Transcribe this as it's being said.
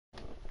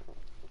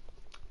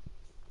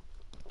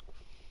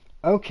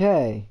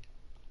Okay,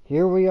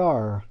 here we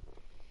are,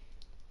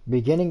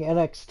 beginning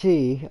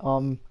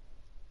NXT.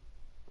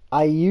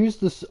 I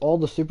used all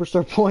the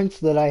superstar points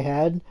that I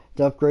had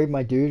to upgrade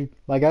my dude.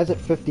 My guy's at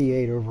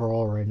 58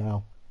 overall right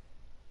now,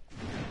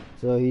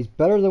 so he's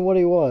better than what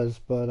he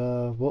was. But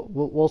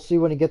we'll see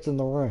when he gets in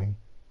the ring.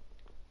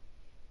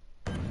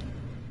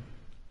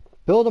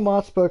 Bill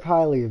DeMott spoke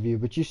highly of you,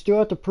 but you still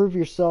have to prove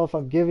yourself.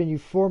 I'm giving you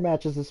 4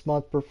 matches this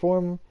month.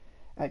 Perform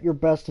at your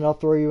best, and I'll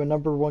throw you a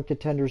 #1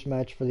 contenders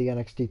match for the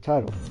NXT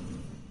title.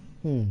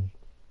 Who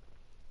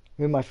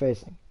am I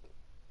facing?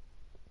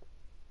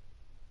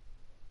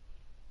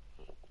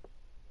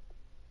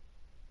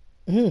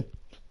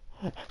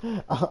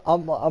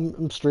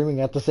 I'm streaming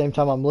at the same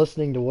time I'm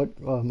listening to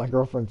what my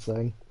girlfriend's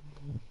saying,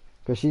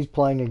 because she's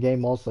playing a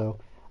game also.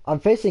 I'm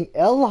facing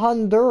El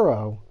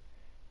Honduro.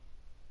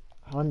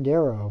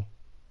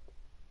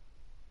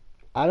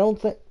 I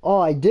don't think. Oh,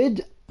 I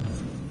did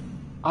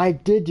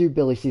do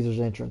Billy Caesar's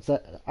entrance.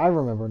 I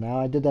remember now.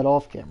 I did that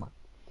off camera,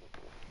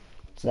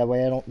 so that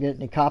way I don't get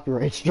any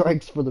copyright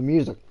strikes for the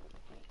music.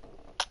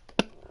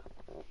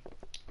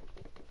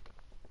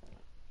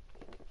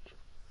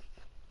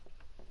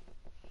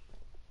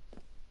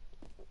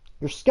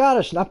 You're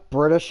Scottish, not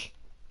British.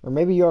 Or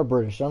maybe you are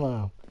British, I don't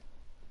know.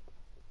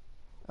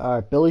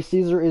 Alright, Billy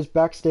Caesar is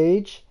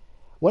backstage.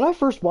 When I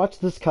first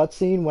watched this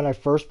cutscene, when I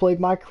first played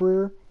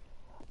MyCareer,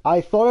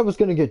 I thought I was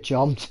going to get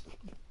jumped.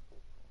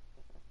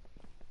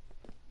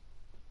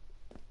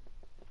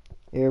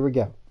 Here we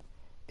go.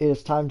 It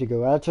is time to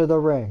go out to the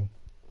ring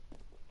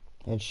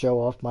and show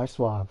off my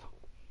suave.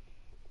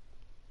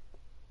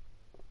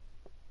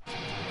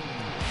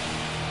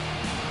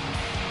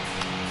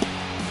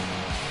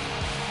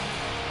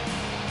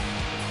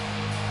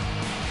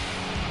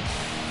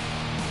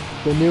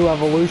 The new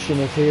evolution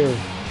is here.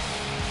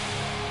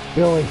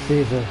 Billy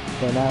Caesar,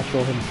 the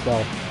natural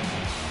himself.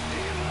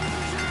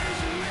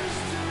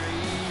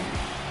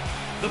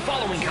 The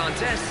following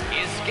contest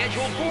is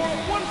scheduled for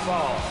one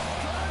fall.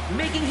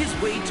 Making his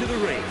way to the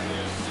ring,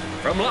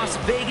 from Las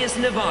Vegas,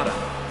 Nevada,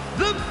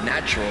 the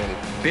natural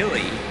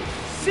Billy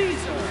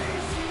Caesar.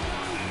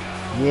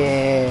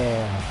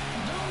 Yeah.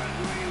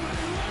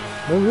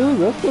 They're really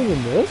wrestling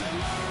in this?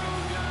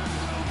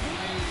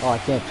 Oh, I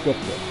can't skip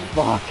this.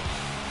 Fuck.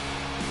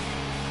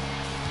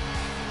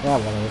 Yeah,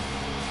 whatever.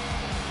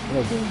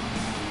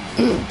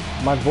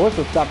 My voice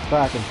will stop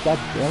cracking. God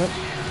damn it.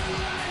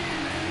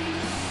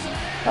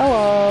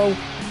 Hello.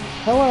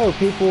 Hello,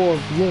 people of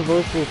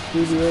Universal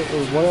Studio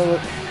or whatever.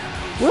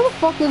 Where the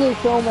fuck do they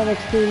film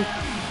NXT?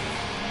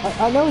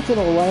 I know it's in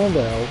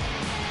Orlando.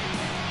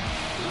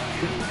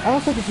 I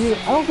don't think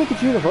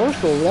it's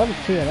Universal. That was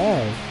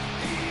TNA.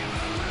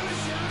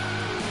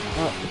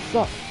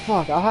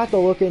 Fuck. I'll have to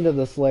look into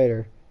this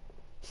later,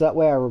 so that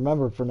way I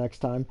remember for next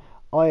time.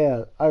 Oh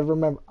yeah, I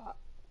remember.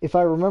 If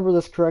I remember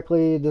this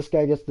correctly, this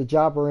guy gets the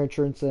jobber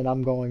entrance, and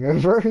I'm going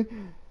over.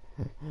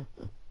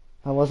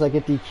 Unless I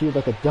get DQ'd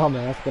like a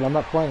dumbass, but I'm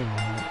not playing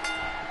that.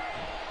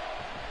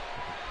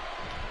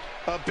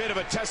 A bit of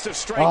a test of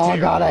strength. Oh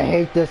here. God, I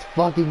hate this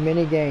fucking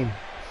minigame.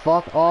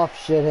 Fuck off,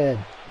 shithead.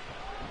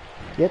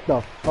 Get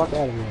the fuck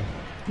out of here.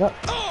 No.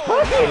 Oh,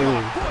 Fuck you.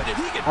 boy, did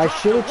he get I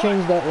dropped should have for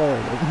changed that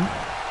later.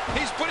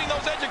 He's putting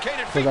those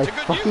educated feet Because I to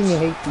good fucking use.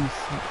 hate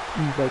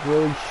these like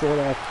really short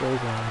ass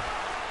programs.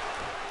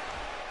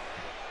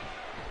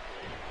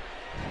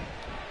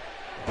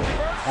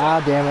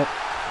 Ah, damn it.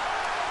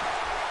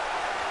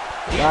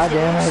 God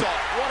damn it.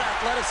 What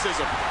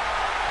athleticism.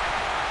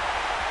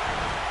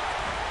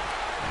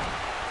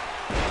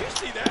 Did you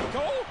see that,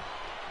 Cole?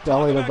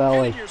 Belly to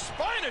belly. Your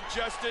spine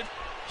adjusted.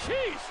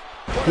 Jeez.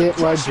 Get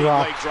leg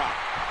drop.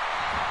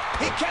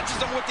 He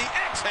catches him with the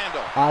X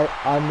handle.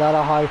 I'm not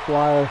a high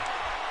flyer.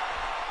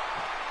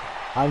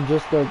 I'm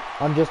just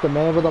a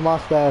man with a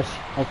mustache.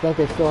 I think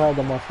I still have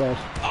the mustache.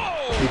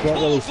 Oh, You can't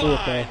really see it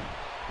though.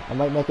 I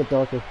might make it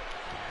darker.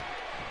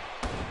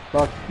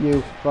 Fuck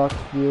you, fuck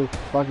you,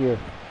 fuck you.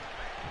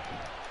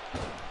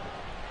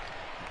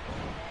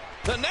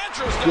 The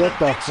Natural's done Get an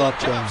the excellent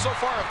fuck job down. so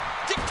far of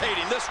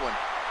dictating this one.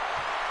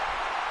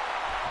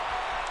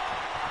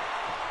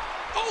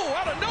 Oh,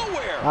 out of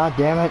nowhere. Ah,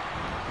 damn it.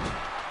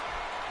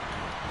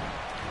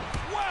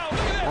 Wow,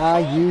 look at that. Ah,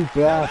 Cole. you Now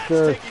that's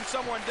bastard. taking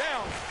someone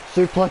down.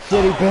 Suplex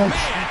City, bitch. Man.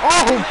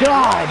 Oh,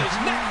 God. His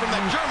neck from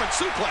that German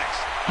suplex.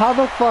 How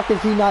the fuck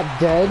is he not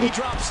dead? He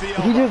drops the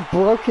elbow. He just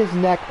broke his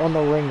neck on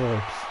the ring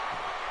ropes.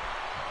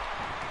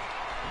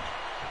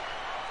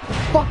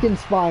 Fucking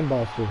spine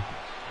buster.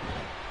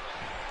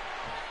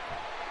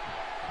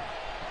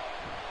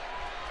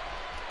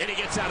 And he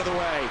gets out of the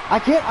way. I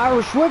can't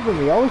Irish whip him.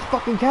 He always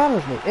fucking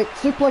counters me. It's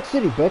Suplex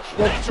City, bitch.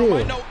 Let's Natural do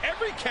might it. know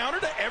every counter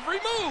to every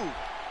move.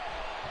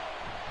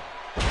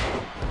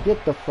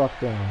 Get the fuck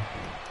down.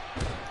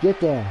 Get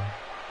down.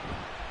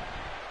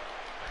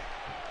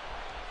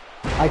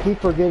 I keep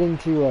forgetting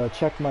to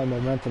check my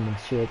momentum and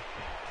shit.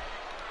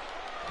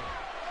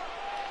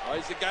 Oh,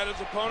 he's got his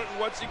opponent, and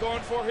what's he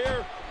going for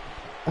here?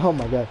 Oh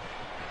my god.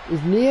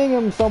 He's kneeing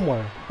him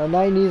somewhere. And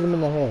now he knees him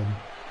in the head.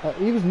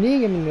 He was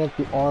kneeing him in like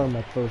the arm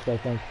at first, I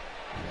think.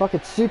 Fuck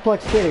it,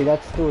 Suplex City,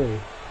 that's 3.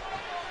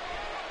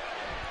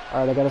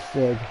 Alright, I got a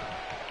Sig.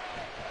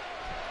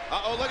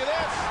 Uh-oh, look at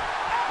this.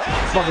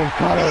 That's Fucking it.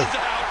 cut her. He's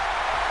out.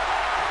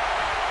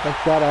 Thank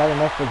God I had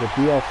enough for the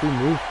DLC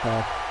move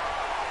pack.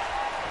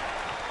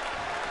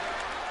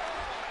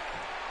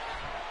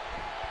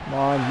 Come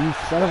on, you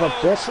son of a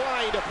bitch.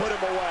 Trying to put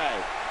him away.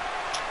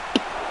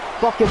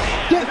 Fucking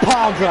get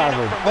pile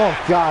driver. Oh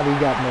God, he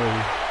got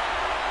made.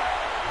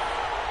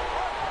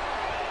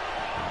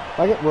 If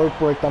I get rope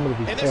break, I'm gonna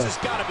be And this pissed.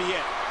 has got to be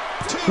it.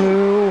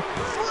 2.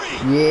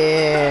 3.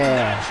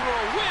 Yeah.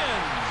 Natural win.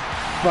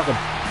 Fucking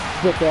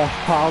sick ass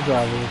pile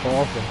driver is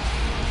awesome.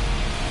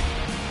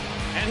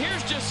 And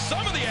here's just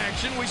some of the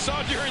action we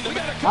saw during the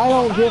match. I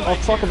don't give a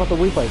fuck about the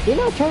replay.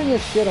 Didn't I turn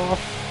this shit off?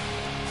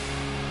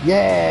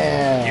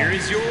 Yeah. Here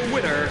is your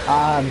winner,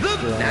 I'm the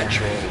strong.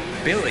 natural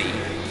Billy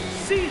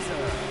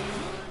Cesar.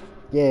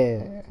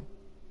 Yeah.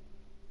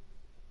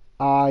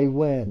 I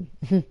win.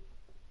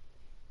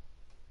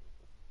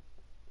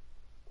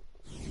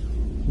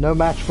 No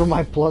match for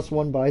my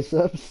 +1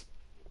 biceps.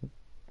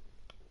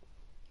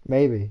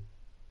 Maybe.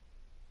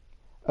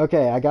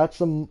 Okay, I got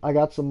some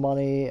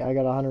money. I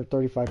got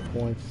 135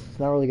 points. It's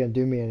not really gonna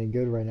do me any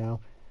good right now.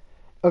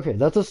 Okay,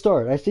 that's a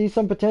start. I see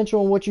some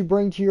potential in what you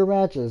bring to your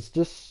matches.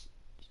 Just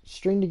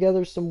string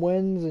together some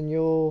wins and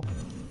you'll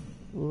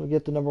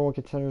get the #1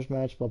 contenders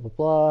match, blah blah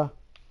blah.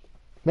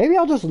 Maybe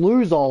I'll just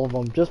lose all of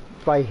them just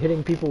by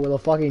hitting people with a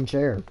fucking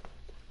chair.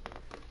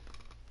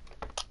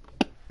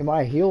 Am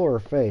I a heel or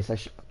a face?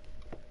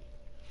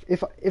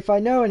 If I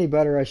know any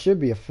better, I should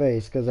be a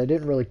face because I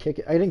didn't really kick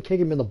it. I didn't kick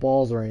him in the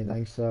balls or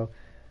anything. So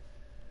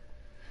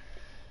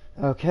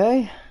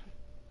okay,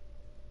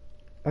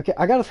 I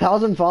got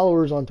 1,000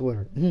 followers on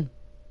Twitter.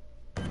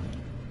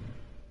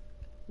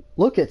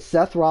 Look at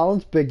Seth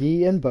Rollins, Big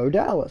E, and Bo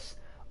Dallas.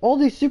 All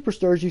these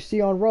superstars you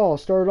see on Raw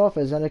started off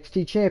as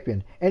NXT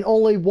champion, and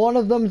only one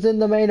of them's in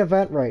the main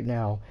event right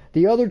now.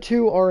 The other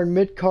 2 are in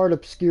mid-card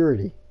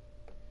obscurity.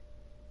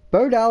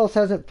 Bo Dallas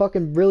hasn't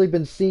fucking really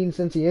been seen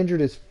since he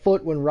injured his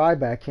foot when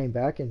Ryback came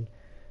back, and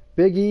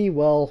Big E,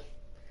 well,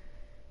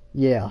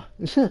 yeah.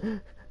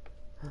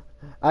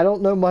 I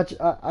don't know much,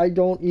 I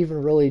don't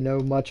even really know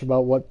much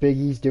about what Big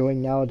E's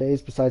doing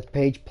nowadays besides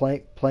Paige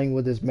playing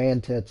with his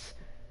man tits.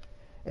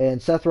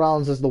 And Seth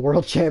Rollins is the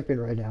world champion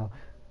right now.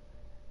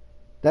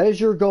 That is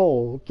your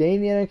goal.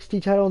 Gain the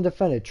NXT title and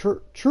defend it.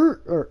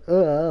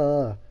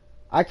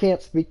 I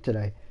can't speak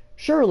today.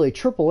 Surely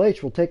Triple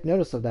H will take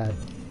notice of that.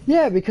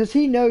 Yeah, because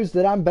he knows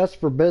that I'm best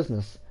for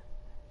business.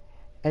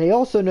 And he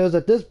also knows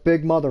that this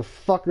big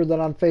motherfucker that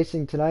I'm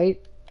facing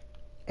tonight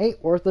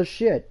ain't worth a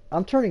shit.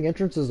 I'm turning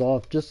entrances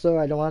off just so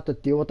I don't have to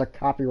deal with the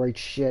copyright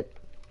shit.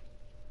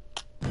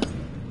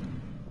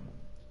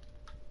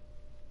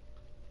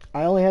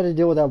 I only had to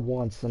deal with that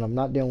once, and I'm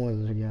not dealing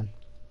with it again.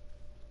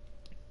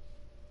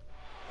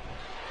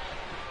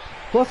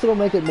 Plus, it'll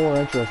make it more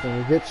interesting.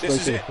 We'll get straight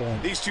to the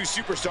point. These two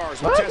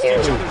superstars will test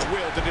each other's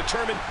will to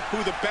determine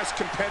who the best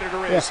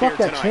competitor is fuck here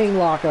that tonight. chain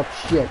lockup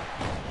shit.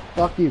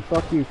 Fuck you,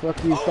 fuck you,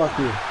 fuck you, fuck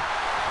you.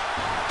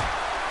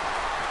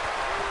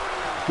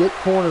 Get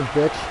cornered,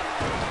 bitch.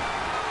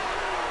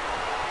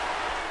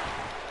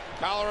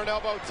 Collar and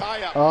elbow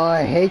tie up. Oh,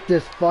 I hate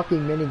this fucking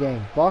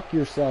minigame. Fuck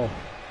yourself.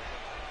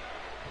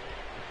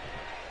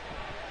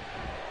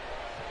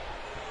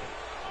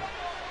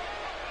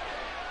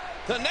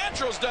 The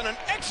Natural's done an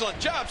excellent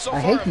job so far.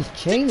 I hate these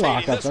chain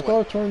lockups. I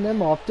thought I'd turn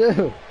them off too.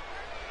 Total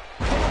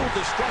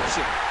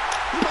destruction.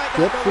 He might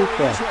not know where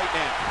he is right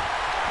now.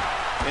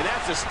 And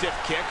that's a stiff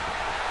kick.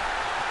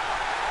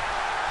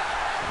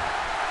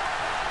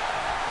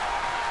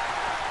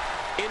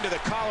 Into the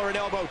collar and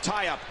elbow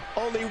tie-up.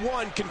 Only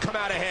one can come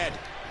out ahead.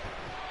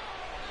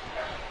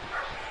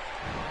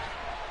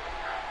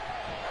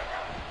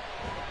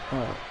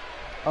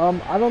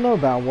 I don't know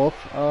about Wolf.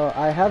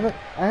 I haven't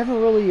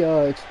really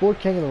explored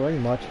King of the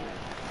Ring much.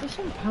 There's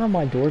someone pounding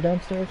my door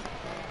downstairs.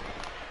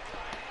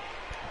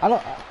 I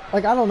don't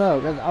know,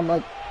 'cause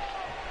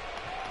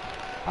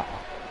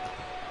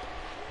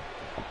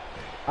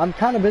I'm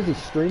kind of busy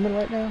streaming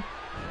right now.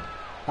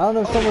 I don't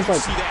know if someone's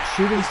like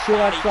shooting shit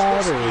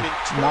outside or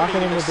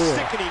knocking on the door.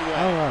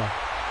 I don't know.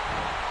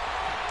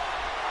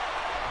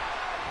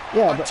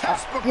 Yeah, but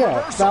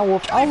Val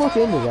Wolf, I'll look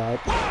into that.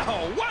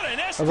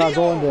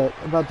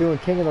 About doing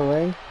King of the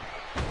Ring.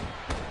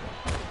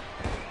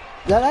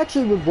 That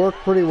actually would work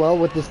pretty well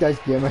with this guy's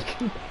gimmick,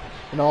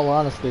 in all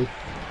honesty.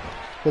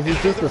 Because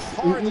he's just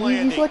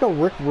he's like a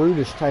Rick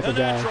Rudish type of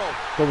guy.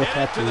 Go with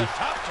tattoos.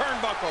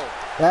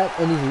 That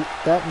and he's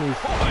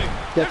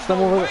got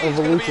some of a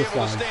lucha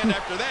side.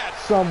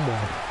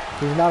 Somewhat.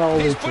 He's not all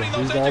lucha.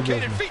 He's all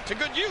business. To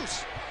good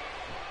use.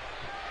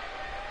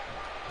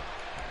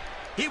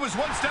 He was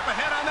one step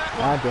ahead on that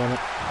one. God damn it.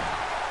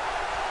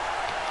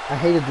 I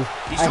hated this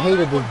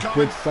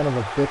big son of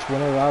a bitch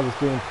whenever I was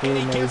doing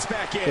preliminaries.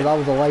 Because I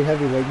was a light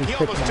heavyweight and he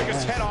almost kicked took my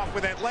his ass. head off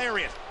with that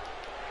lariat.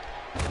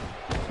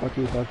 Fuck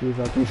you, fuck you,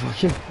 fuck you,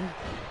 fuck you.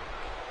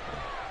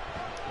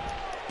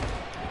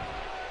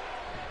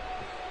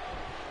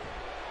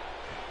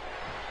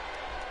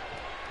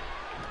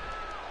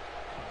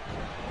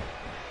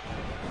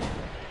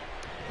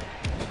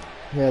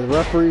 Yeah, the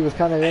referee was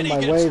kind of in And he my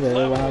gets way there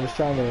when I leveled. was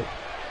trying to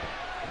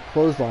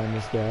clothesline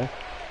this guy.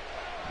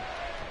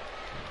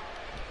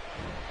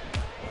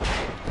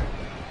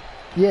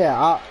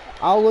 Yeah,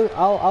 I'll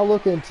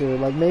look into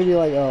it. Like maybe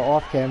like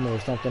off camera or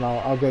something.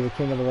 I'll go to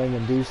King of the Ring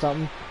and do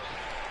something.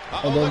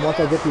 And then once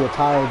I get the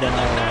attire, then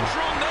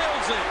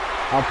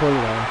I'll put it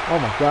on. Oh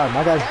my god,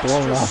 my guy's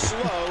blown up.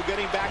 Slow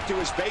getting back to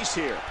his base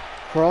here.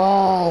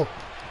 Crawl!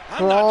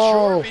 I'm not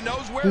sure if Crawl! he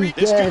knows where He's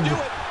this could dead. do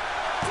it.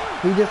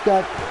 He just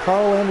got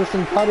Carl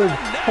Anderson cutted.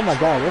 Oh my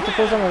god, that's the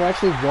first time I've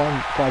actually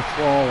won by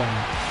crawling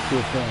to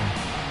a pin.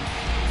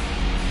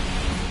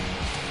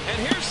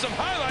 And here's some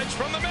highlights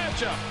from the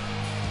matchup.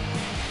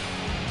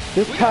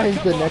 This We got guy a is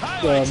the couple of next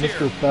highlights Mr.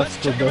 here. Best Let's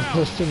for check 'em out.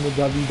 Business in the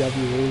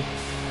WWE.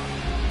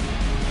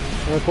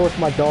 And of course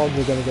my dogs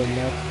are gonna go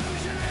nuts.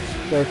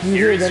 So if you Here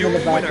hear is them in the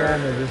your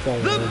background, winner, they're just all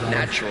the over that.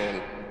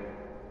 natural.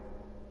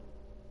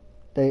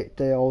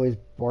 They always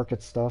bark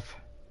at stuff.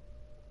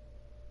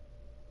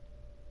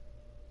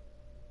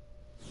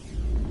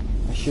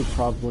 I should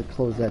probably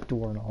close that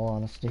door in all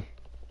honesty.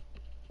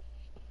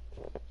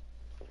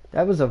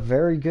 That was a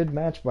very good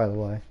match, by the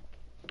way.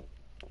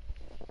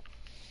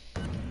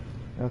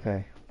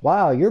 Okay.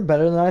 Wow, you're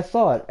better than I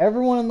thought.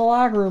 Everyone in the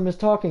locker room is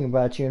talking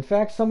about you. In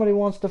fact, somebody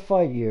wants to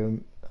fight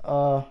you.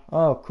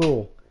 Oh,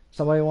 cool.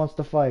 Somebody wants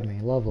to fight me.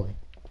 Lovely.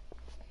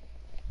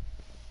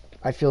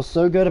 I feel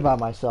so good about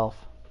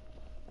myself.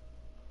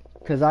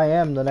 Because I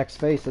am the next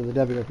face of the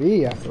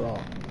WWE, after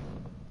all.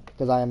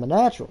 Because I am a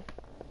natural.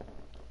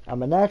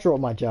 I'm a natural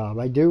at my job.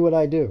 I do what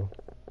I do.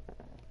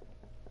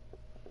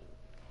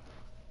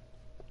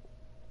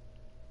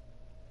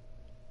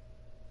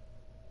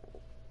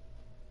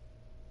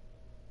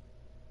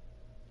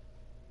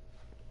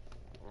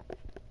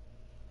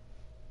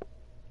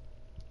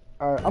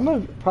 Alright, I'm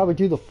gonna probably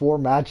do the 4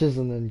 matches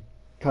and then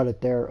cut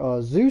it there.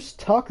 Zeus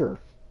Tucker.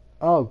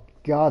 Oh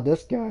god,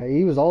 this guy.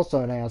 He was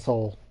also an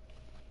asshole.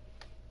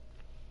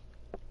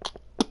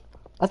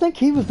 I think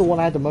he was the one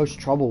I had the most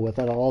trouble with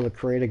out of all the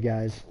creative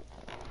guys.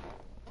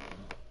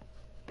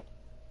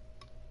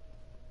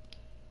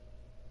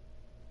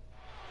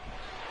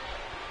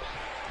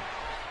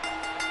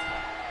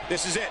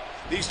 This is it.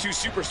 These two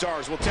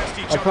superstars will test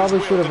each I probably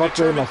other's should will have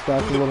to upgraded my determine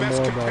stats who a the little best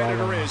more, but I competitor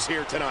don't know. is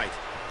here tonight.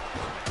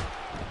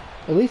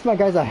 At least my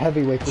guy's a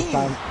heavyweight this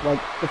time.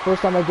 Like, the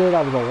first time I did it,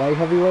 I was a light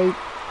heavyweight.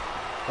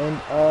 And,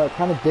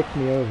 kind of dicked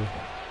me over.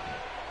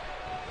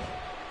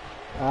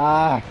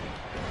 Ah,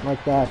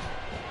 like that.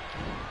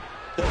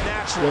 The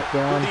natural Get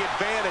down. with the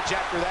advantage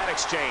after that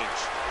exchange.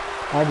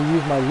 I had to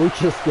use my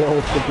lucha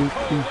skills to beat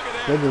these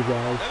bigger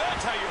guys. Now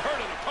that's how you hurt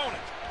an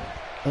opponent.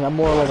 And I'm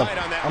more like Right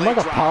on that I'm like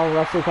a leg drop. power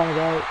wrestler kind of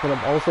guy, but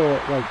I'm also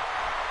like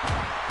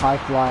high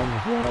flying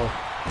as well.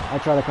 I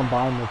try to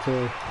combine the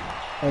two.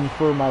 And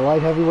for my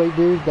light heavyweight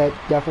dude, that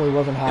definitely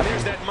wasn't And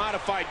there's happening. that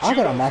modified I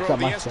judo gotta max throw, out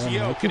the my stamina.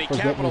 I STO. Can keep he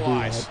forgetting to do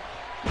capitalize? that.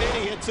 And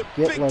he hits a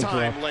Get leg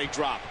big-time drop. leg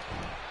drop.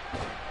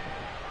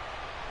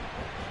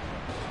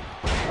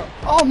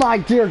 Oh my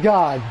dear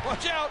God!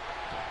 Watch out.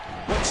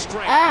 What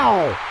strength.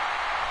 Ow!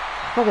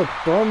 Fucking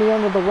throw me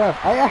under the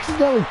ref. I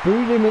accidentally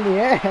booted him in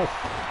the ass.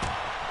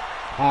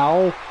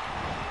 Ow.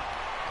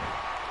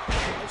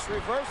 Nice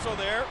reversal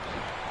there.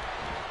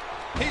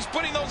 He's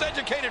putting those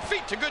educated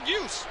feet to good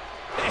use.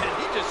 And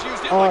he just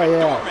used it like a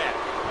doormat.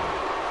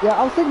 Yeah,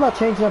 I was thinking about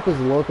changing up his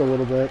look a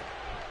little bit.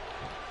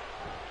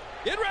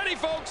 Get ready,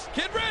 folks.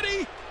 Get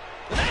ready.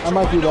 I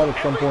might do that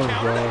at some point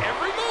as well.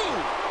 Every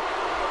move.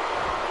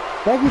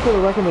 Thank you for the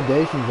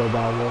recommendations, though,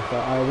 Downwolf.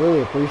 I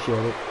really appreciate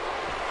it.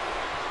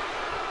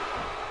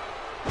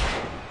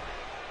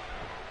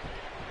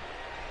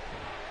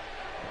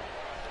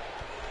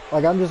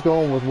 Like, I'm just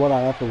going with what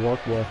I have to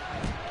work with.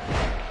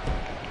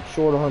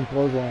 Short arm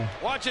clothesline.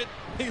 Watch it.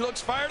 He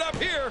looks fired up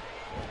here.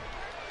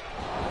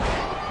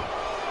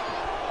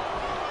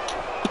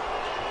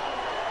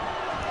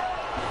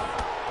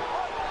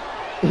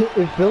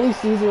 If Billy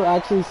Cesar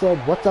actually said,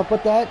 "What's up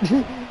with that?"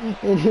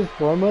 in his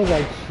promo,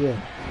 that's shit.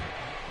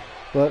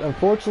 But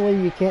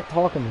unfortunately, you can't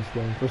talk in this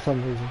game for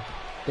some reason.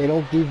 They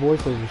don't do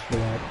voiceovers for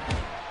that.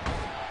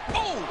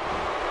 Oh!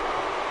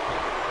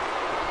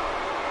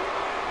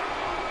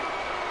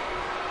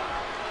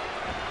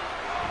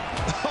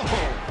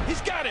 Oh,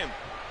 he's got him.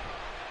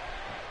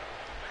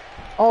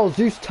 Oh,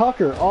 Zeus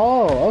Tucker.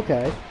 Oh,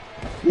 okay.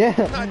 Yeah.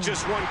 Not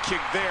just one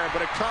kick there,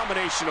 but a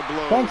combination of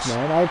blows. Thanks,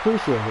 man. I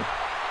appreciate it.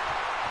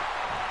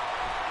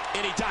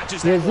 And he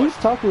dodges Yeah, that one. Zeus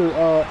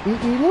Tucker. He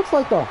looks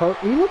like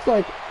he looks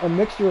like a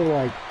mixture of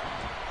like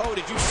Oh,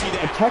 did you see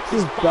that? a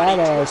Texas His body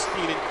badass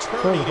twisting and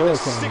turned turning in a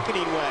hurricane.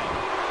 sickening way.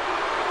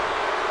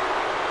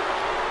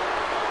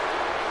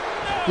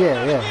 Yeah,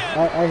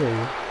 yeah. I hear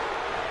you.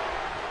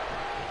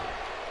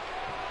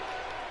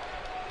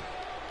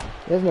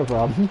 There's no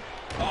problem.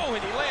 Oh,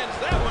 and he lands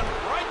that one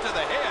right to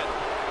the head.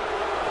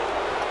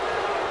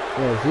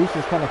 Yeah, Zeus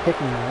is kind of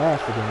kicking my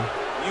ass again.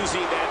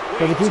 Using that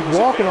Because he weight to keeps his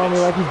walking on me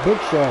like advantage. he's Big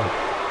Show.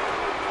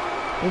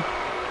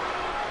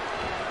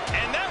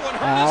 And that one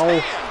hurt Ow.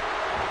 his hand.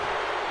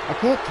 I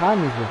can't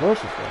time these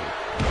reversals right.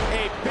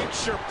 A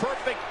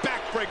picture-perfect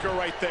backbreaker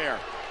right there.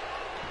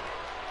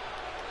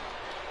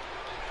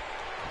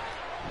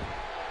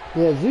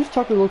 Yeah, Zeus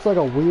Tucker looks like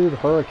a weird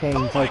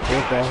hurricane type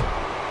football,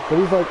 but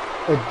he's like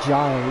a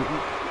giant.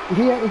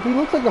 He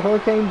looks like a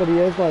hurricane, but he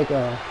has like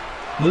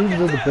moves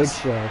of the big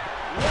shark.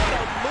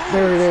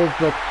 There it is,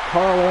 the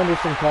Carl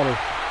Anderson cutter.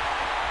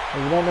 If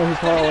you don't know who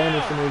Carl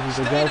Anderson is, he's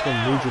a guy from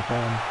New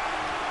Japan.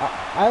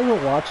 I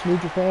haven't watched New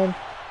Japan,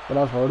 but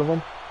I've heard of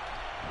him.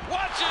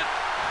 Watch it.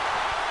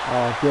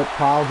 Oh, get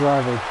pile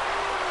driver.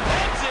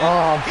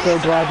 Oh, I'm so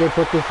glad they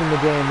put this in the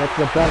game. That's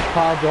the best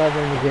pile driver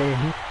in the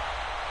game.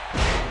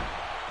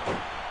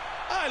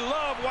 I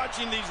love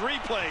watching these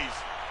replays.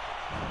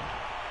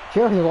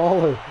 Jerry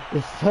Lawler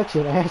is such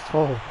an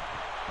asshole.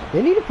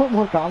 They need to put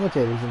more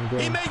commentators in the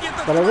game.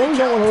 But I really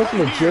don't want to listen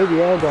to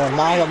JBL going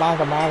Maga all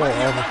the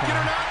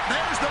time.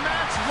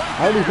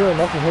 I already hear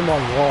enough of him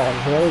on Raw,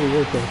 and he already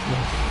irritates me.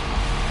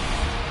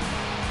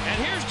 And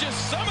here's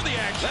just some of the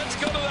action. Let's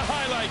go to the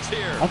highlights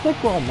here. I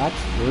think we're on match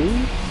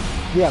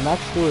 3. Yeah, match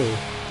 3.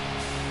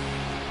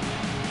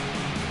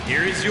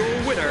 Here is your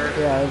winner.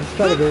 Yeah, I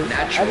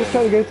just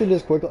try to go through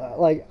this quick.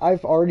 Like,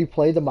 I've already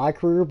played the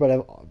MyCareer, but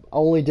I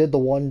only did the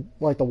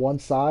one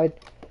side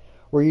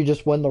where you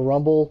just win the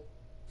Rumble.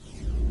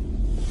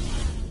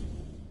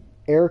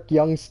 Eric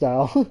Young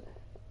style.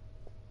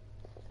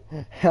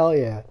 Hell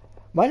yeah.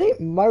 My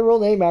real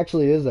name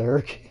actually is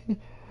Eric,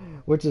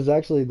 which is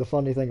actually the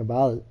funny thing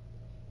about it.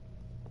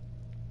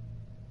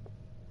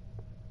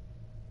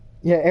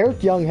 Yeah,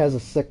 Eric Young has a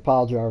sick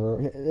pile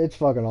driver. It's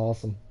fucking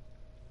awesome.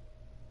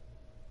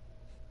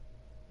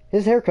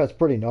 His haircut's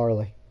pretty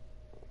gnarly.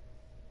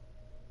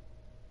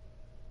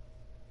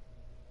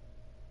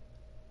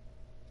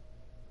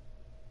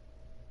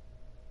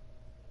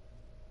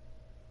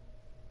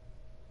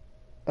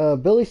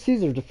 Billy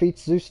Cesar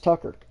defeats Zeus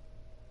Tucker.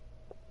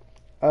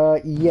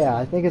 Yeah,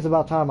 I think it's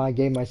about time I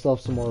gave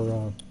myself some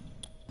more,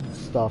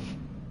 stuff.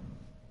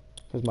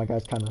 Because my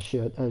guy's kind of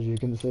shit, as you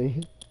can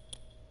see.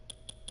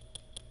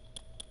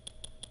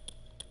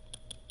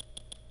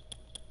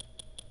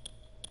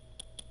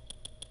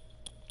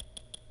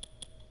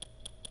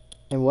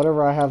 And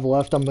whatever I have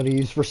left, I'm going to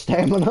use for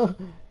stamina.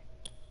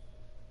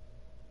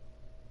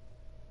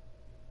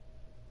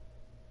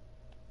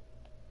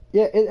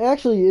 Yeah, it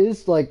actually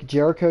is, like,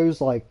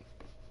 Jericho's, like,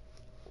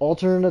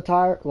 alternate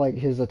attire, like,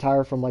 his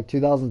attire from, like,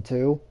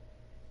 2002.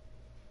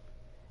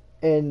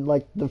 And,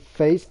 like, the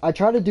face, I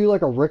try to do,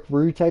 like, a Rick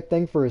Rude type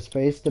thing for his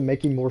face to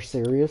make him more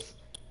serious.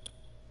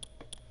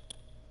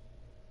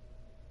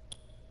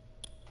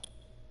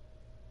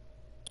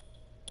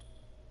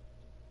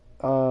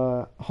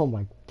 Oh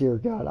my dear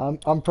God,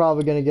 I'm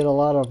probably gonna get a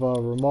lot of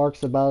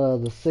remarks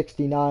about the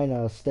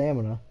 69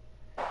 stamina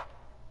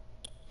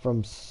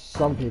from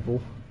some people.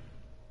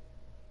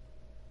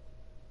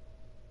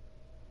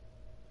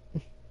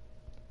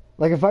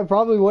 Like, if I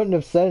probably wouldn't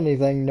have said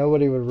anything,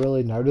 nobody would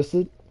really notice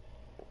it.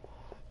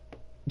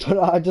 But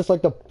I just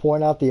like to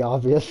point out the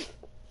obvious.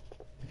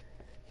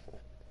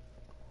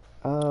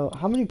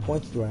 How many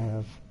points do I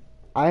have?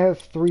 I have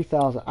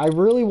 3,000. I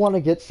really want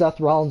to get Seth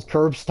Rollins'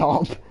 curb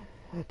stomp.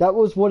 That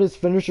was what his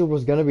finisher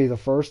was going to be the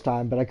first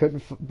time, but I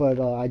couldn't. But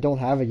I don't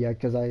have it yet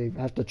because I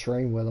have to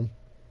train with him.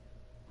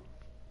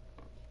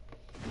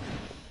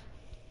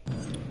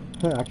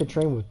 I could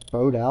train with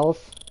Bo Dallas.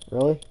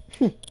 Really?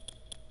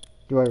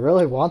 Do I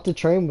really want to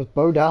train with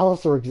Bo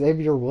Dallas or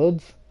Xavier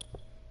Woods?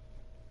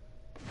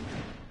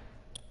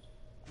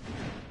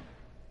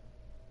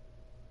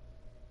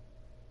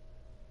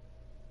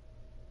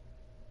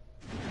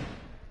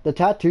 The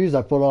tattoos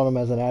I put on him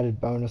as an added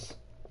bonus.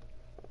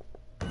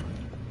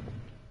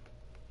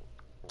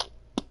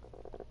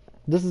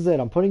 This is it.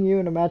 I'm putting you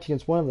in a match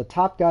against one of the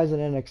top guys in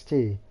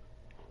NXT.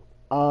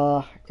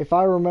 If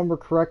I remember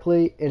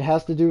correctly, it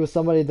has to do with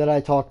somebody that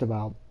I talked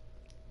about.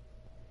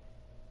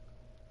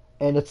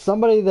 And it's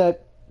somebody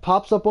that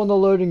pops up on the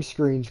loading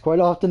screens quite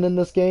often in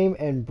this game,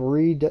 and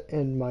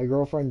and my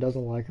girlfriend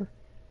doesn't like her.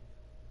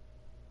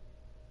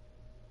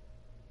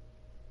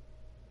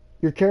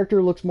 Your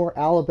character looks more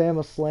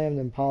Alabama Slam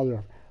than Pile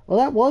Driver. Well,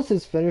 that was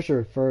his finisher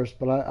at first,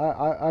 but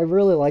I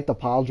really like the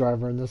Pile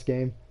Driver in this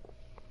game.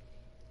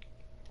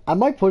 I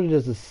might put it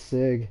as a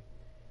SIG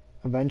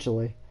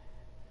eventually.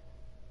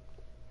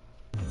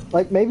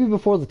 Like, maybe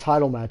before the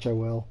title match I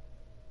will.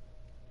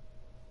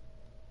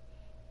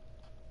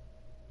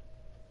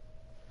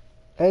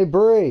 Hey,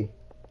 Bree.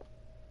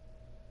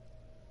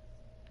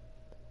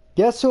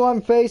 Guess who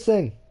I'm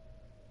facing?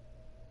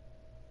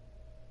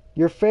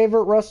 Your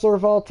favorite wrestler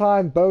of all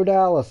time, Bo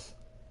Dallas.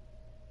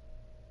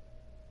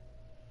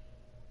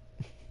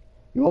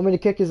 You want me to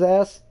kick his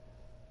ass?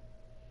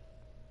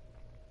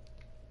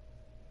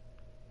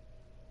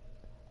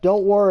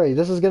 Don't worry,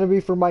 this is going to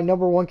be for my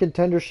 #1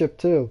 contendership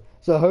too.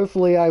 So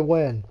hopefully I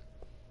win.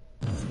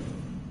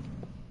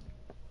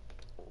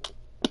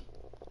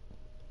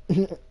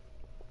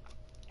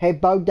 Hey,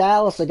 Bo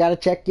Dallas, I gotta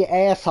check your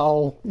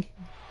asshole.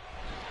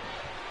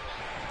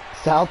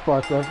 South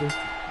Park reference.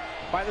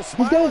 By the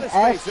smile He's got on his his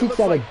ass face, it cheeks looks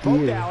out like of Bo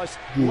gear. Dallas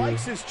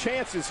likes his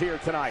chances here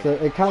tonight. So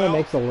it kind of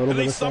makes a little at bit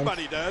of least sense.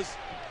 somebody does.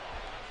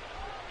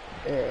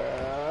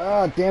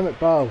 Damn it,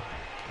 Bo.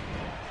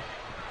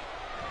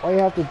 All you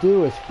have to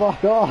do is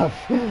fuck off.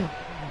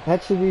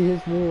 That should be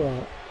his new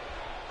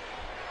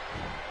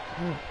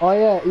Oh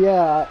yeah,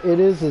 yeah, it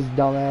is his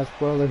dumbass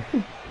brother.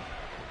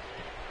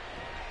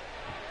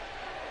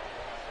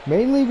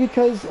 Mainly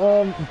because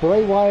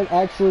Bray Wyatt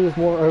actually is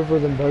more over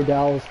than Bo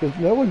Dallas, because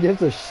no one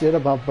gives a shit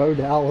about Bo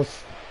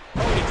Dallas.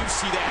 Oh, did you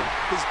see that?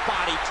 His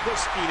body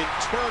twisting and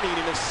turning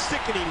in a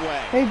sickening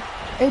way.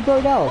 Hey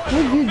Bo Dallas, what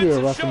did you do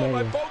at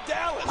WrestleMania?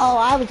 Oh,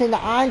 I was in the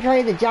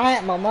Andre the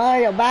Giant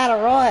Memorial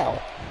Battle Royal.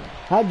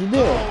 How'd you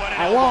do?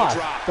 I lost,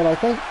 but I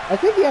think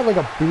he had like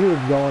a beard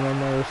going in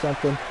there or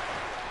something.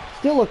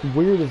 Still looked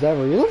weird as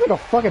ever. He looks like a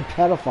fucking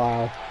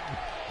pedophile.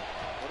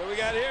 What do we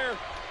got here?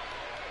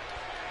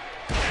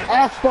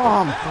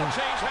 F-bomb! That'll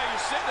change how you're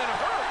sitting in a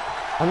hurry.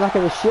 I'm not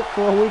gonna shit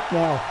for a week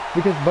now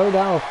because Bo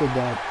Dallas did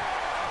that.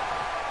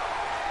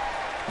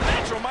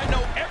 Natural might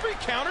know every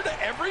counter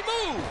to every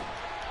move.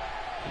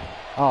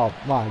 Oh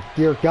my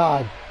dear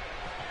God,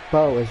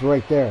 Bo is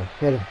right there.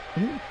 Hit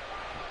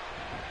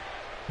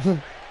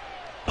him.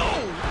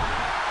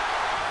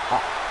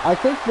 I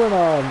think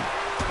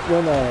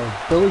when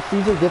Billy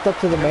Cesar gets up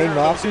to the main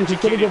roster, he's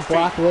gonna give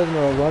Brock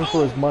Lesnar a run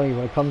for his money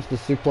when it comes to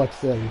Suplex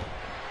City.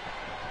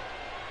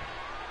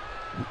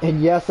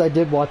 And yes, I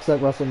did watch that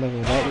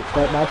WrestleMania.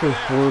 That match was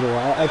brutal.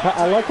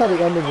 I like how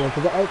the ending went,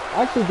 because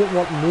I actually didn't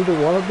want neither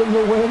one of them to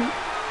win.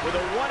 With a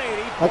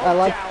 180, like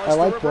I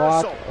like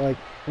Brock. Like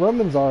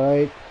Roman's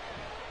alright.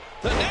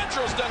 The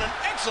Natural's done an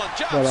excellent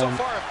job but, so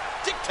far of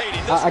dictating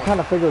this. I kind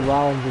of figured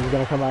Rollins was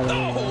gonna come out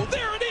anyway. Oh,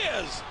 there it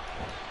is.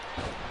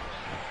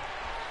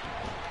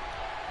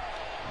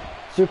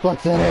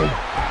 Suplex City.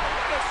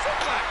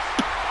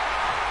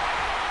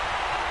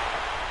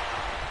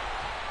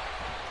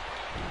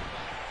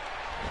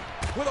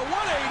 With a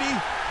 180,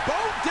 Bo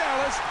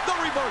Dallas, the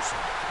reversal.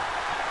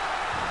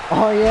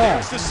 Oh yeah,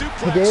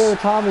 Hideo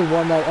Tommy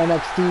won that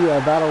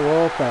NXT Battle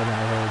Royal thing,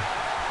 I heard.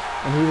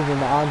 And he was in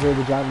the Andre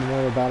the Giant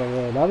Memorial Battle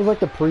Royal. That was like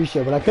the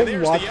pre-show, but I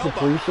couldn't watch the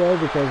pre-show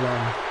because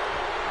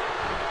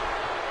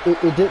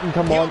it didn't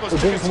come on.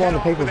 It didn't come on the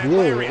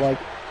pay-per-view. Like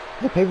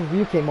the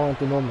pay-per-view came on at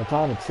the normal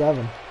time at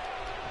 7.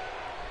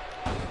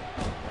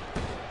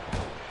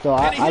 So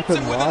I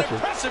couldn't watch it.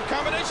 Impressive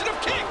combination of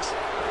kicks.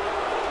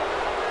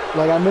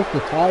 Like I missed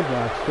the tag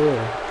match too.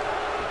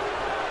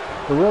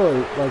 But really,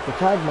 like the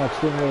tag match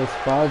didn't really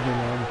surprise me,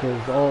 man,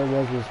 because all it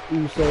was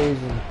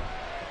Usos and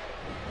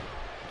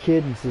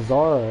Kid and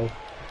Cesaro.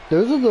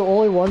 Those are the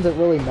only ones that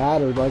really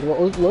mattered. Like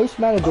Los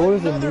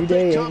Matadores and New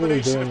Day ain't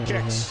really doing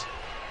anything.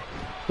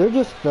 They're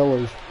just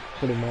fillers,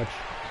 pretty much.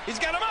 He's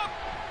got him up.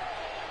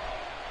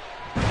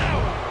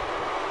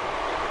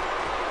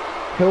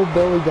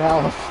 Hillbilly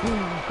Dallas.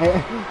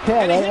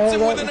 Yeah,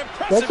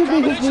 that should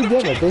be his new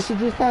gimmick. They should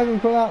just have him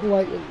come out in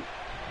like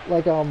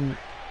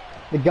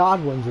the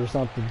Godwins or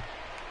something.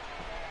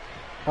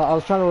 I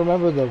was trying to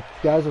remember the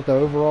guys with the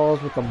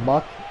overalls with the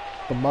muck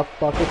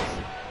buckets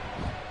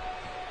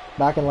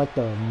back in like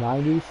the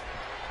 90s.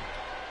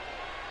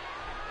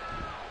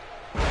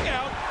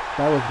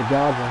 That was the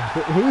Godwin.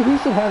 He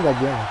should have that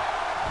gimmick.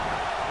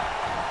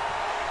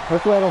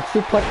 Hopefully I don't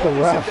suplex the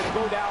ref.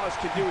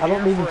 I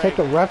don't even take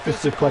the ref to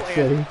Suplex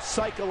City.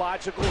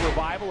 Psychological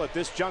revival at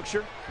this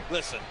juncture.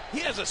 Listen, he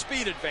has a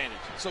speed advantage,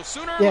 so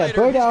sooner or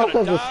later Bo he's Dallas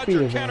going to has a dodge speed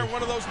or advantage counter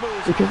one of those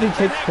moves. because he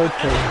takes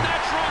cocaine.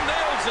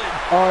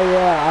 Oh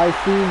yeah, I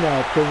seen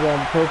that because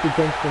Kofi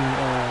Kingston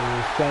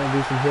was trying to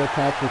do some heel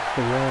tactics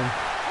to win.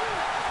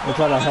 They're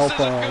trying to help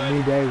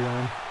New Day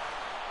win.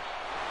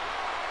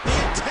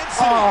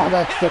 Oh,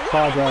 that's sick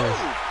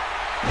progress.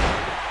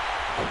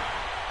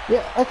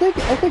 Yeah, I think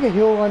a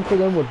heel run for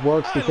them would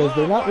work because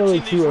they're not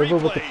really too over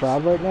with the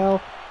crowd right now.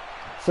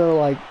 So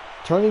like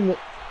turning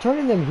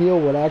them heel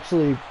would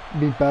actually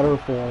be better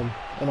for them,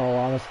 in all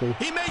honesty.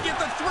 He may get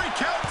the 3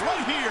 count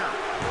right here,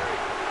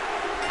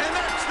 and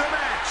that's the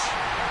match.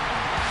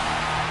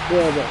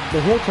 Yeah,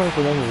 the heel turn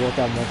for them would work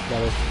out much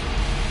better.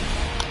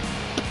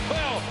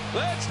 Well,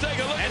 let's take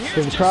a look. And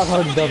because the crowd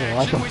hardly doesn't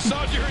like them.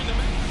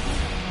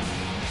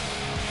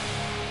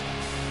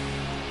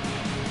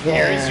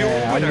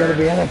 Yeah, I'm gonna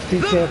be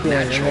NXT champion,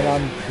 and then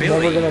I'm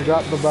never gonna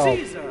drop the belt.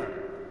 Cesar.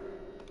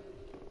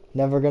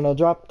 Never gonna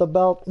drop the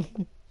belt.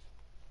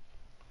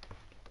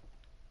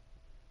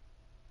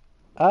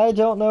 I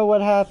don't know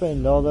what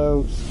happened,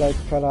 although Skype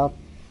cut off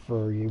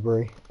for you,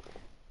 Brie.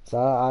 So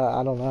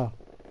I don't know.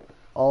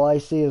 All I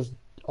see is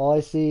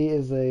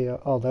a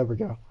oh, there we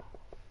go.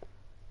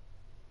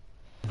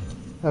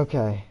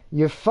 Okay,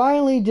 you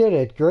finally did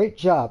it. Great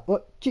job.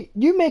 What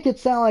you make it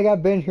sound like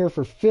I've been here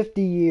for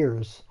 50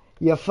 years.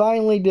 You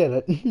finally did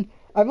it.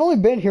 I've only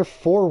been here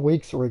 4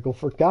 weeks, Wrinkle.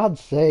 For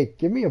God's sake,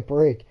 give me a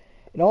break.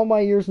 In all my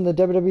years in the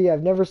WWE,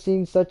 I've never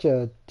seen such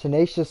a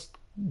tenacious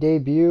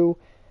debut.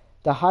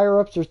 The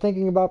higher-ups are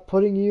thinking about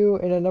putting you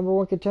in a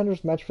 #1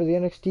 contenders match for the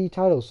NXT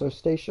title, so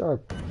stay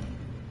sharp.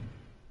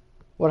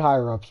 What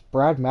higher-ups?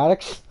 Brad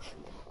Maddox?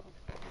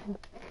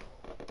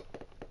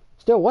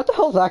 Still, what the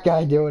hell's that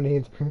guy doing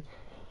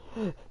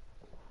either?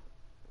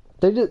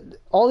 They did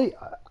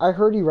I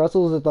heard he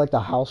wrestles at like the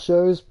house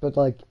shows, but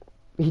like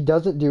he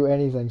doesn't do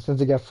anything since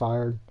he got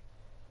fired.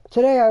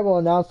 Today I will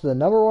announce the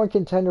 #1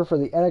 contender for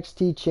the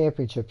NXT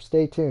Championship.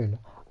 Stay tuned.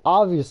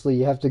 Obviously,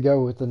 you have to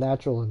go with the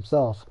Natural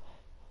himself.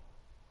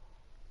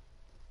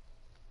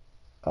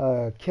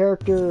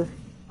 Character,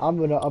 I'm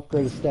going to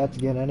upgrade his stats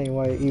again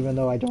anyway, even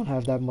though I don't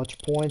have that much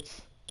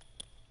points.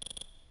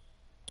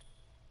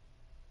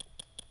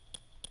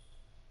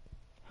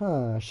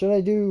 Should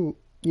I do...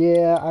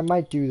 Yeah, I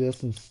might do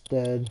this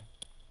instead.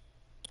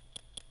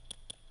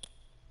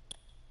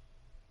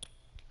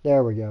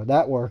 There we go,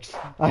 that works.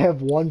 I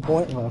have 1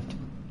 point left.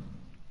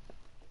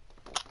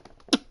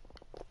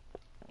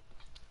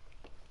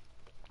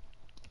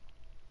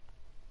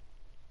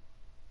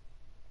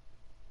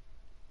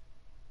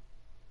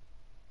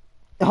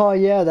 Oh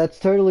yeah, that's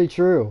totally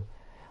true.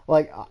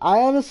 Like,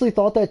 I honestly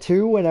thought that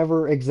too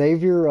whenever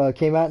Xavier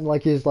came out in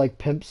like his like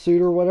pimp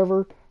suit or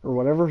whatever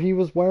he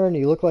was wearing.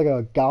 He looked like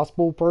a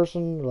gospel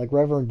person, like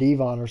Reverend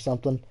Devon or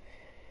something.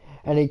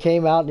 And he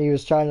came out and he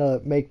was trying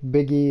to make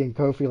Big E and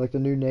Kofi like the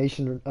new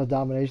nation of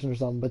domination or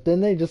something. But then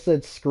they just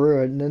said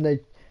screw it, and then they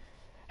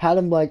had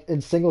him like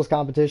in singles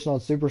competition on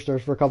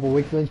Superstars for a couple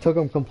weeks, and then took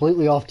him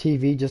completely off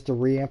TV just to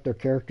reamp their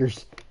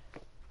characters.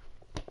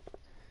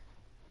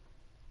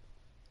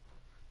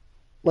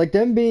 Like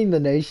them being the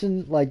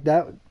nation, like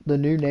that, the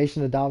new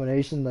nation of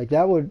domination, like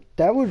that would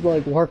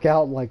like work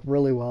out like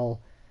really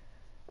well.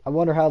 I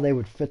wonder how they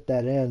would fit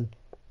that in.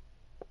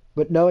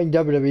 But knowing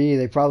WWE,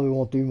 they probably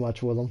won't do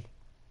much with them.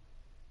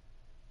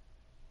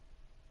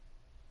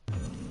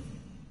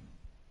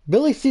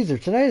 Billy Cesar,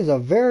 tonight is a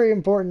very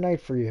important night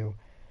for you.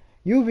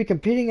 You will be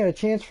competing at a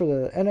chance for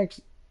the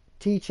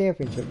NXT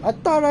Championship. I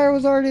thought I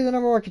was already the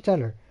 #1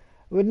 contender.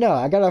 But no,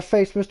 I gotta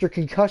face Mr.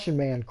 Concussion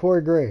Man,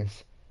 Corey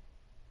Graves.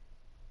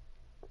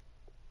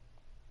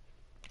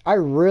 I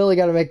really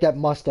gotta make that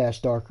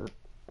mustache darker.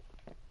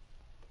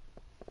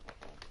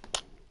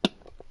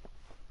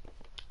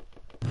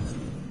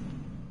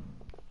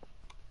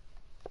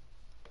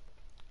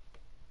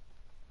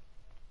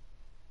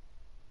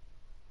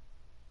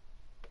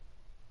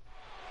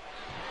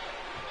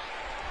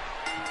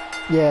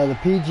 Yeah, the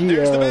PG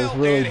era has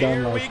really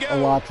done like a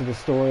lot to the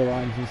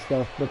storylines and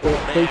stuff, but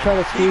they try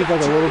to squeeze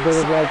like a little bit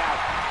of like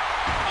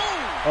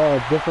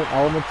different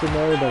elements in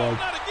there to like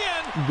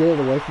get it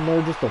away from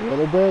there just a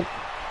little bit,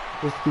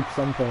 just to keep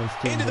some fans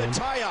tuned in.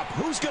 Tie-up.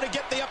 Who's going to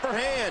get the upper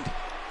hand?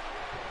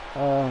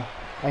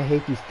 I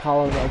hate these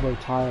collar and elbow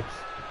tie-ups.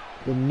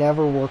 They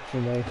never work for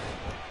me.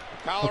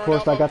 Of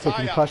course, I got the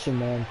concussion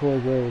man,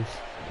 Corey Graves.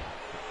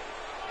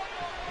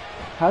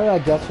 How did I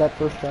guess that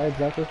first try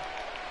exactly?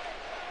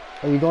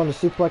 Are you going to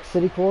Suplex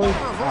City, Corey?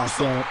 Ah,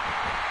 damn it.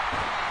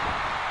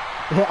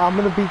 Yeah, I'm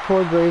going to beat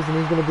Corey Graves, and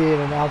he's going to be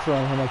an announcer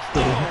on NXT.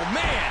 Oh,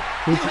 man!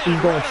 He's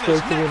going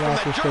straight to the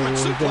announcer's table.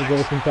 He's going to get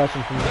a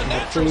concussion from this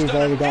match. See, he's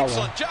already got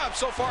one.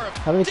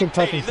 How many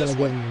concussions can I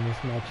get him in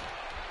this match?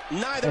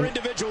 Neither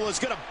individual is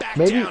going to back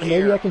down here.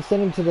 Maybe I can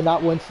send him to the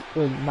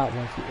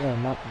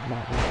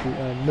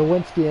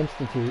Nowinski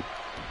Institute.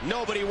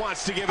 Nobody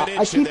wants to give an I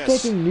inch keep to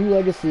this. taking New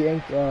Legacy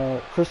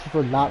Inc.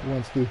 Christopher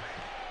Notwinski.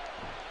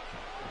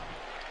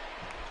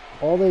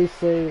 All they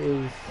say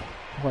is,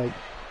 like,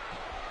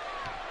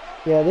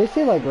 yeah, they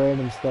say, like,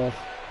 random stuff.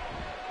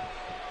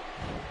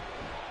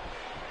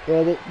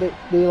 Yeah,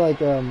 they like,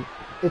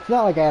 it's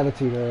not like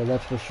Attitude Era,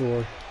 that's for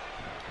sure.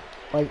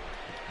 Like,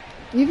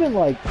 even,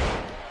 like,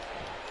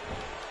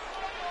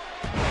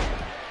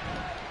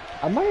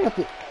 I might have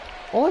to,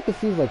 all I can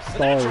see is, like,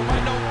 stars in the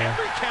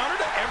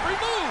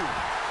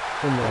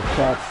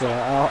chat, so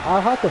I'll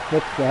have to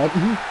fix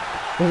that.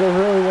 Because I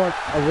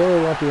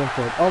really want the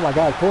input. Oh my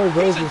god, Corey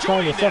Graves is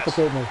trying to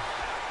suffocate me.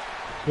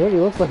 Yeah, he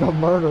looks like a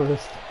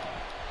murderist.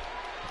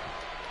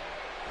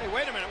 Hey,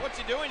 wait a minute, what's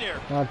he doing here?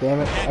 God damn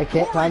it, I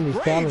can't time these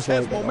counters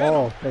right at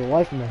all, for the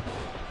life of me.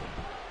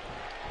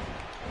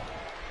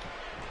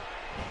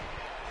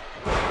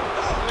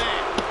 Oh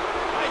man,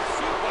 nice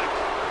suplex.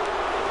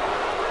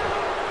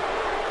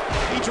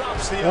 He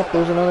drops the elbow. Yep,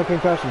 there's another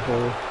concussion for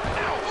you.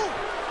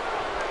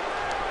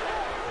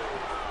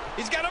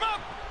 He's got him up.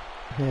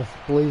 Yes,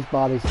 please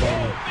body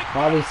slam.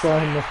 Body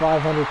slam the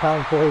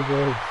 500-pound Corey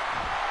Graves.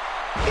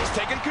 He's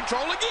taking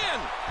control again.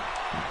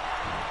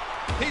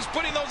 He's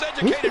putting those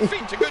educated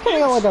feet to good He's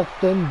got like a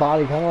thin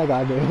body, kind of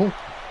like I do.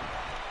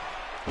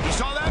 You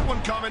saw that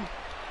one coming.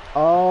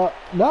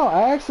 No,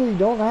 I actually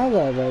don't have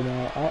that right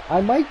now.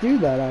 I might do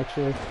that,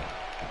 actually.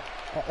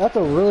 That's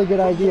a really good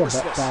idea,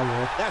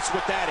 Fabulous. That's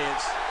what that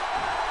is.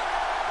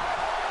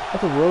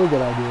 That's a really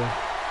good idea.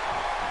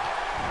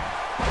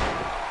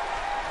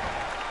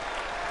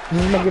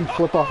 Just make him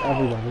flip off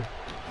everybody.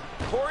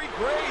 Corey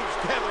Graves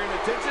gathering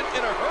attention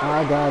in a hurry.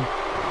 My god.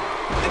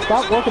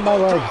 Stop working my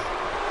legs.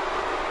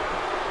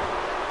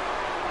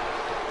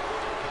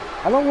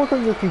 I don't work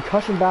on your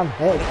concussion-bound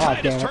head. Oh,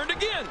 damn it. Turned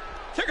again.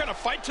 They're gonna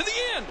fight to the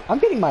end. I'm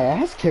getting my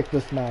ass kicked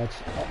this match.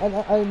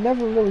 I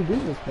never really do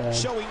this bad.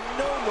 Showing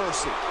no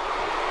mercy.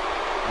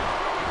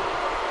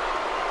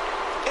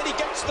 And he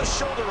gets the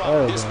shoulder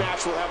up. This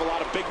match will have a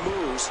lot of big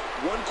moves.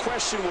 One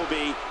question will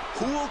be,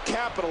 who will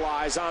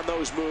capitalize on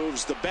those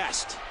moves the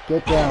best?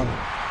 Get down.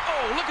 Oh,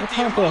 Oh, look at What the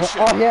time for?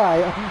 emotion. Oh yeah,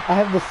 I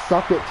have the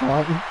suck it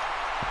taunt.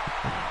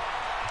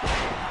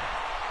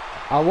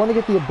 I want to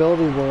get the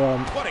ability where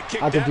What a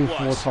kick I can that do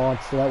was. 4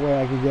 taunts, so that way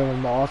I can give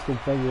him the Austin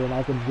finger and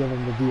I can give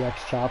him the DX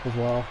chop as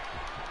well.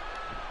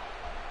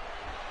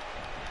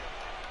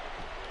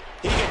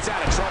 He gets out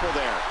of trouble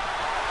there.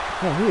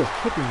 Man, he is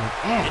kicking my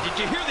And ass. did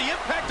you hear the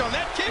impact on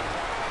that kick?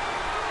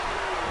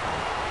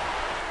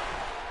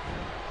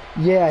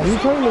 Yeah, he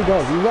totally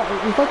does.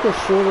 He's like the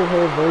shorter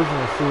hair version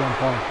of CM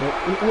Punk, but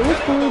his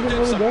career didn't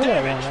really go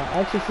that long. I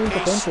actually seen A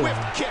potential in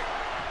swift him. kick.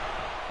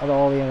 Out of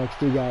all the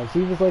NXT guys,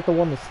 he was like the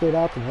one that stood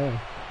out to me.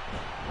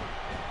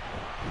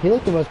 He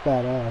looked the most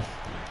badass.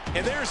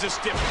 And there's a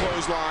stiff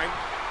clothesline.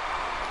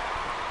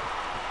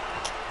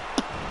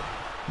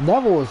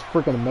 Neville was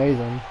freaking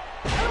amazing.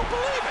 I don't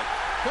believe it.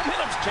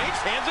 Momentum's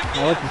changed hands I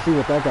again. like to see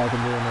what that guy can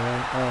do in the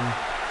ring.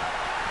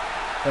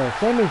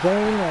 Sami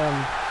Zayn,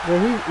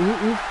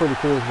 he's pretty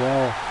cool as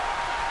well.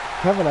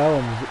 Kevin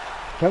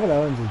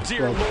Owens is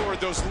Dear like Lord,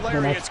 those the next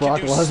lariats can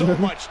Brock do so Lesnar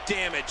much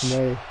damage. to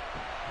me.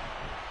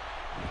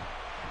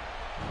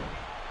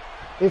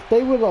 If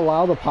they would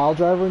allow the pile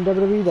driver in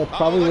WWE, that's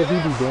probably what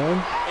he'd be doing.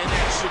 And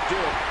that should do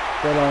it.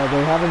 But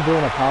they have him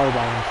doing a power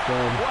bomb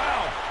instead.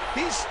 Wow,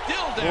 he's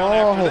still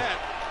down after that.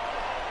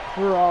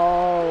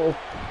 Bro.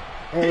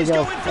 There we He's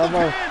go. going for the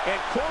pin.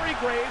 And Corey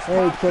Graves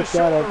Hey, pops the took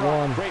that at shoulder up.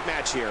 one. Great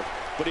match here.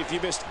 But if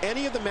you missed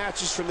any of the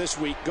matches from this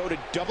week, go to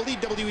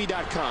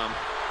WWE.com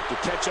to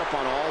catch up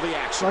on all the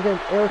action. Fucking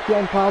Eric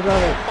Young pile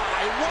driver.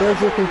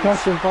 There's your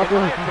concussion, In fucker.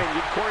 my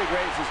opinion, Corey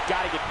Graves has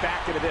got to get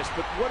back into this.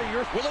 But what are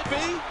your... Will it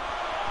be?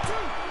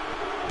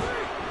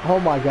 Oh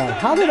my god.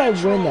 How did I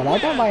win that? I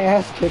got my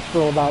ass kicked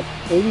for about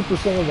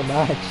 80% of the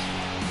match.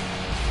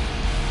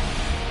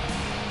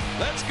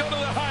 Let's go to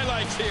the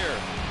highlights here.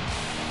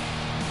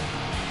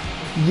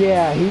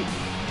 Yeah, he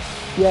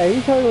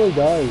totally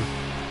does.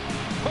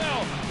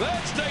 Well,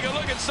 let's take a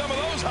look at some of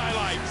those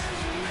highlights.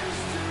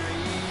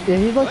 Yeah,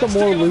 he's like Let's a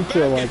more take a look lucha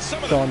back like at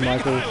some of the Shawn big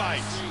Michaels.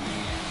 highlights.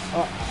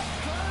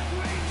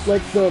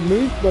 Like the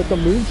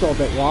moonsault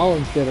that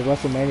Rollins did at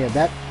WrestleMania,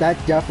 that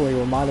definitely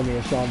reminded me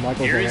of Shawn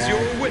Michaels Here a is lot.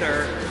 your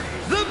winner,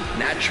 the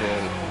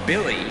Natural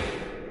Billy.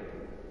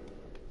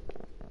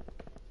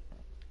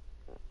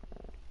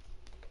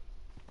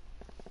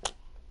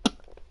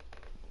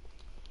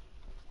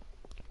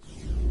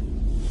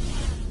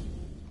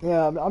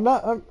 Yeah, I'm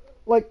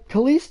like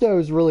Kalisto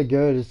is really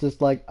good. It's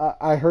just like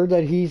I heard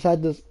that he's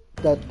had this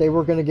that they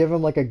were gonna give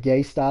him like a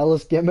gay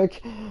stylist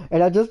gimmick,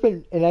 and I just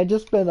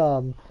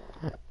been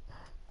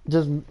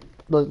just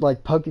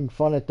like poking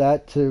fun at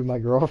that to my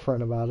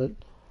girlfriend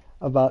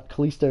about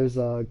Kalisto's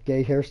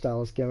gay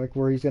hairstylist gimmick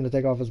where he's gonna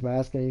take off his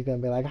mask and he's gonna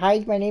be like, "Hi,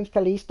 my name's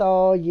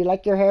Kalisto. You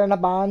like your hair in a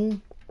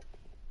bun?"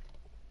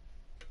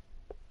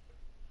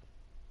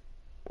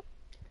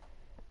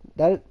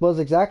 That was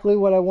exactly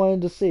what I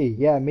wanted to see.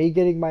 Yeah, me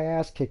getting my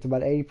ass kicked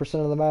about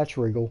 80% of the match,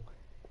 Regal.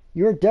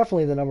 You're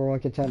definitely the #1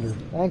 contender.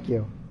 Thank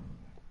you.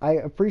 I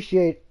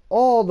appreciate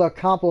all the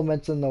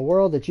compliments in the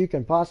world that you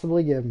can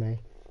possibly give me.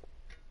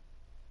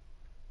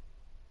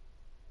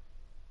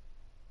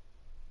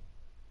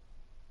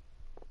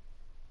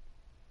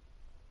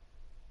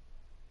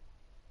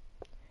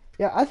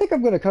 Yeah, I think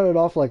I'm going to cut it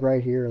off like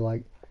right here.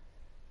 Like,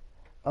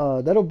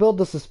 that'll build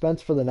the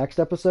suspense for the next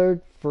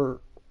episode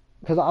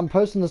because I'm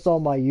posting this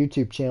on my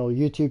YouTube channel,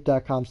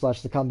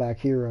 youtube.com/the Comeback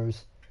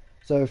Heroes.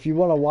 So if you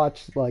want to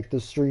watch like the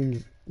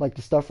streams, like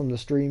the stuff from the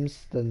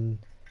streams, then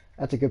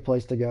that's a good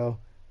place to go.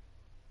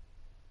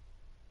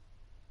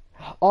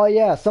 Oh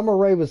yeah, Summer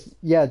Rae was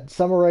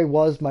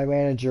my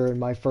manager in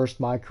my first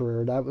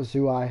MyCareer. That was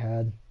who I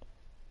had.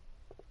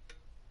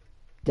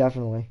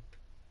 Definitely.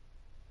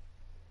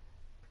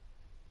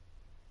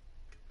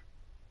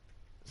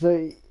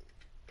 So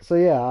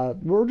yeah,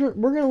 we're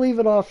gonna leave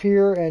it off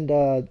here,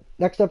 and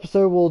next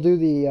episode we'll do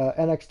the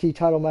NXT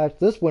title match.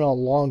 This went on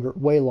longer,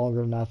 way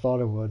longer than I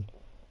thought it would.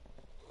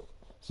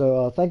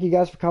 So thank you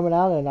guys for coming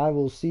out, and I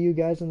will see you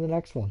guys in the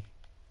next one.